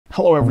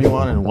Hello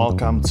everyone and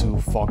welcome to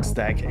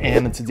Foxtecc,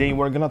 and today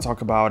we're gonna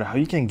talk about how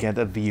you can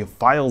get the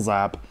Files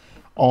app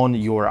on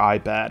your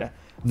iPad.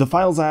 The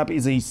Files app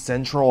is a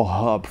central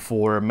hub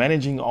for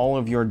managing all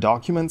of your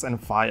documents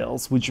and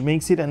files, which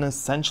makes it an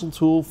essential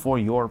tool for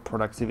your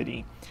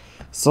productivity.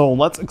 So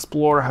let's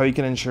explore how you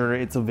can ensure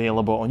it's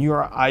available on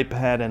your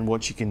iPad and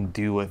what you can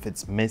do if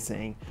it's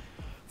missing.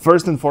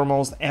 First and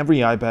foremost, every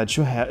iPad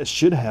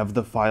should have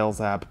the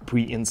Files app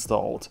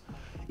pre-installed.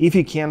 If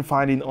you can't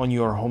find it on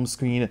your home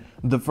screen,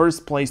 the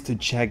first place to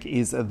check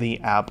is the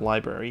app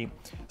library.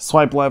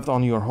 Swipe left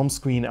on your home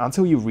screen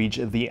until you reach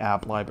the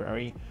app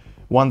library.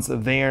 Once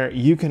there,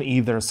 you can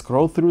either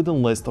scroll through the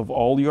list of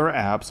all your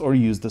apps or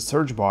use the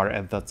search bar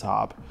at the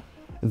top.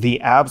 The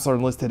apps are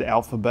listed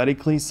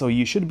alphabetically, so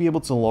you should be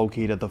able to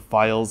locate the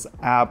Files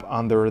app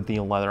under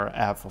the letter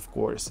F, of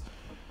course.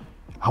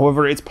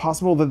 However, it's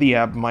possible that the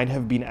app might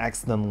have been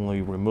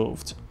accidentally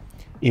removed.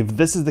 If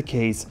this is the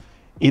case,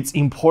 it's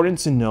important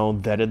to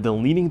note that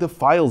deleting the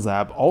Files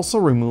app also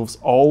removes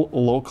all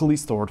locally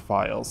stored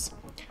files.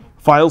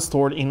 Files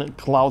stored in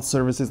cloud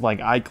services like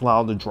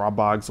iCloud,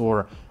 Dropbox,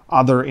 or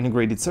other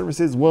integrated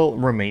services will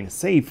remain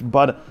safe,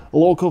 but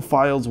local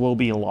files will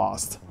be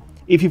lost.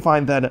 If you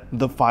find that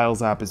the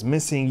Files app is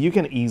missing, you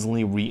can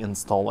easily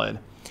reinstall it.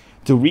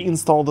 To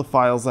reinstall the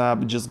Files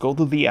app, just go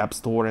to the App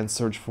Store and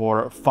search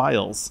for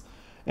Files.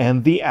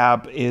 And the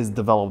app is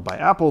developed by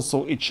Apple,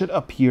 so it should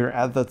appear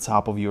at the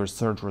top of your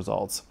search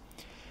results.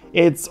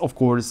 It's of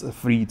course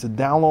free to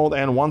download,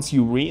 and once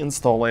you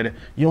reinstall it,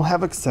 you'll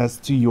have access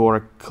to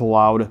your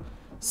cloud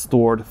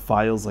stored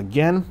files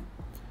again.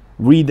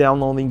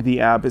 Re-downloading the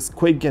app is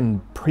quick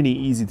and pretty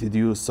easy to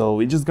do, so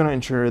it's just gonna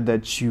ensure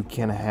that you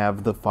can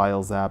have the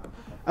Files app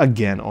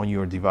again on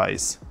your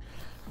device.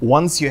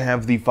 Once you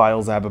have the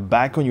Files app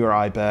back on your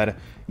iPad,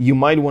 you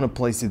might want to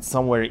place it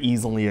somewhere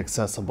easily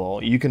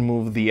accessible. You can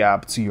move the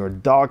app to your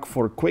dock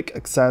for quick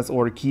access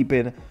or keep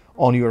it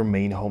on your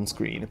main home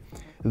screen.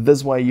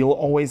 This way, you'll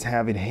always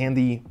have it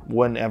handy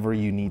whenever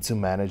you need to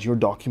manage your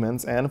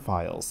documents and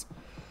files.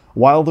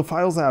 While the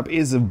Files app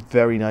is a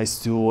very nice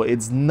tool,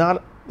 it's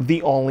not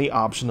the only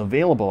option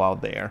available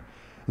out there.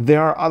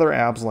 There are other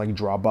apps like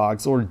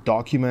Dropbox or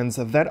Documents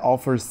that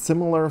offer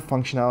similar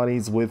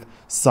functionalities with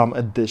some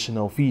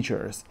additional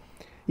features.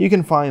 You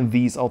can find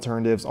these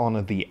alternatives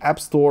on the App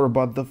Store,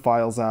 but the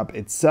Files app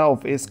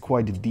itself is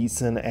quite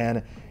decent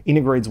and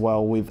integrates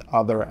well with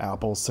other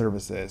Apple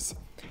services.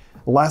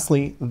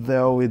 Lastly,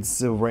 though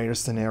it's a rare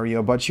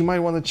scenario, but you might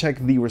want to check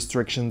the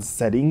restrictions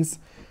settings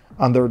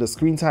under the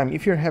screen time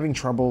if you're having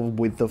trouble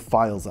with the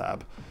Files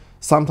app.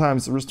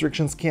 Sometimes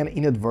restrictions can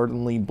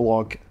inadvertently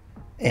block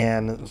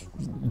and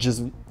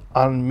just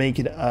make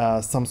it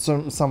some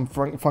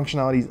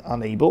functionalities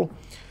unable.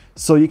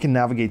 So you can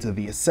navigate to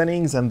the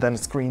settings and then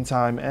screen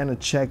time and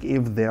check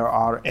if there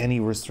are any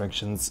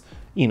restrictions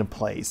in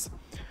place.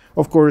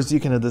 Of course,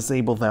 you can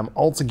disable them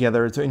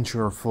altogether to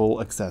ensure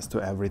full access to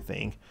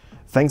everything.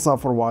 Thanks a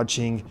lot for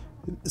watching.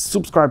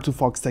 Subscribe to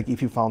Foxtecc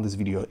if you found this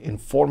video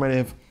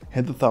informative.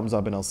 Hit the thumbs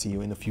up and I'll see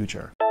you in the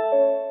future.